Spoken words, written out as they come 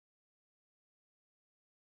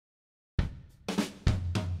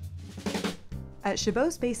At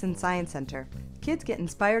Chabot Space Science Center, kids get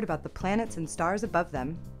inspired about the planets and stars above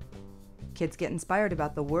them. Kids get inspired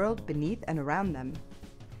about the world beneath and around them.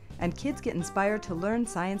 And kids get inspired to learn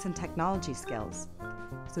science and technology skills,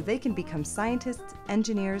 so they can become scientists,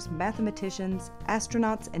 engineers, mathematicians,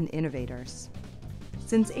 astronauts, and innovators.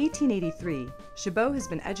 Since 1883, Chabot has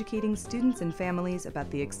been educating students and families about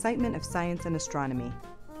the excitement of science and astronomy.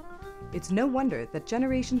 It's no wonder that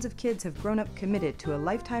generations of kids have grown up committed to a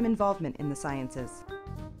lifetime involvement in the sciences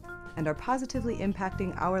and are positively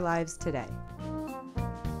impacting our lives today.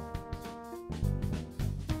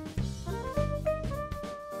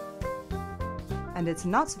 And it's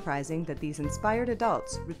not surprising that these inspired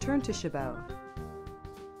adults return to Chabot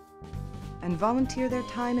and volunteer their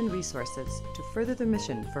time and resources to further the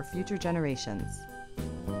mission for future generations.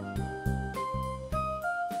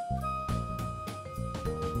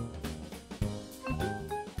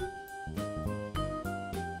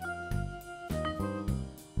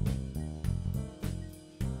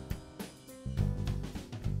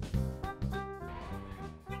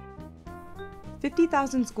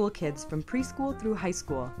 "50,000 school kids from preschool through high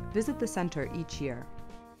school visit the center each year.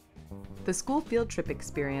 The school field trip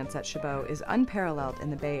experience at Chabot is unparalleled in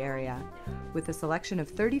the Bay Area, with a selection of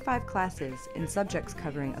 35 classes in subjects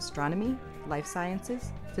covering astronomy, life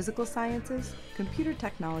sciences, physical sciences, computer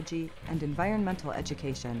technology, and environmental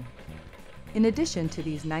education. In addition to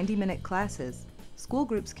these 90-minute classes, school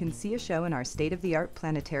groups can see a show in our state-of-the-art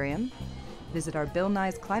planetarium, visit our Bill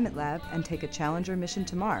Nye's Climate Lab, and take a Challenger mission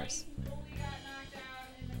to Mars.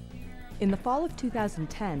 In the fall of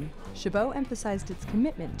 2010, Chabot emphasized its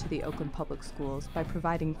commitment to the Oakland Public Schools by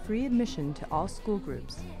providing free admission to all school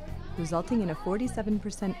groups, resulting in a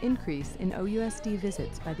 47% increase in OUSD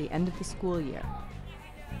visits by the end of the school year.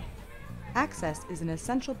 Access is an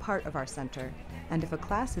essential part of our center, and if a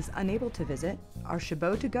class is unable to visit, our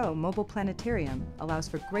Chabot to Go mobile planetarium allows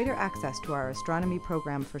for greater access to our astronomy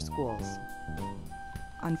program for schools.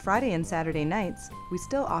 On Friday and Saturday nights, we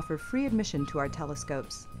still offer free admission to our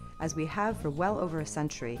telescopes, as we have for well over a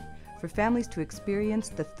century, for families to experience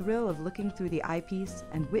the thrill of looking through the eyepiece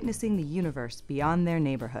and witnessing the universe beyond their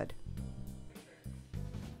neighborhood.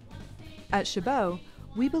 At Chabot,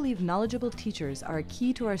 we believe knowledgeable teachers are a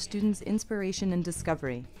key to our students' inspiration and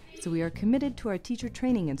discovery, so we are committed to our teacher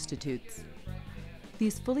training institutes.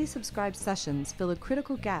 These fully subscribed sessions fill a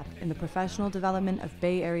critical gap in the professional development of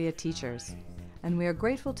Bay Area teachers, and we are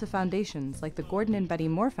grateful to foundations like the Gordon and Betty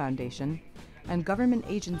Moore Foundation and government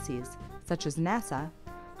agencies such as NASA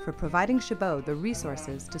for providing Chabot the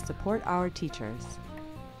resources to support our teachers.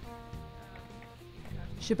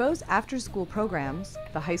 Chabot's after-school programs,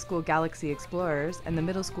 the High School Galaxy Explorers and the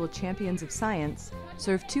Middle School Champions of Science,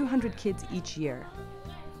 serve 200 kids each year.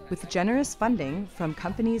 With generous funding from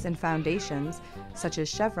companies and foundations such as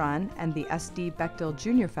Chevron and the S.D. Bechtel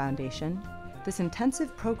Jr. Foundation, this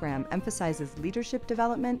intensive program emphasizes leadership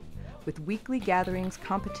development with weekly gatherings,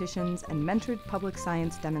 competitions, and mentored public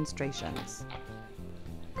science demonstrations.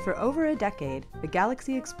 For over a decade, the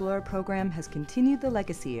Galaxy Explorer program has continued the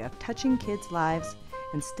legacy of touching kids' lives,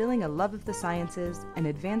 instilling a love of the sciences, and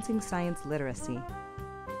advancing science literacy.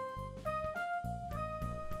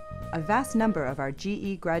 A vast number of our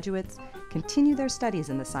GE graduates continue their studies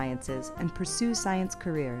in the sciences and pursue science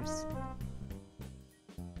careers.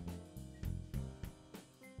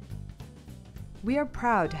 We are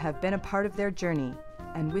proud to have been a part of their journey,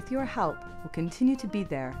 and with your help, will continue to be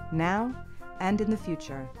there now and in the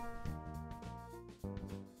future.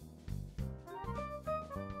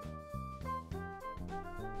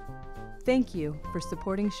 Thank you for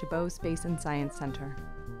supporting Chabot Space and Science Center.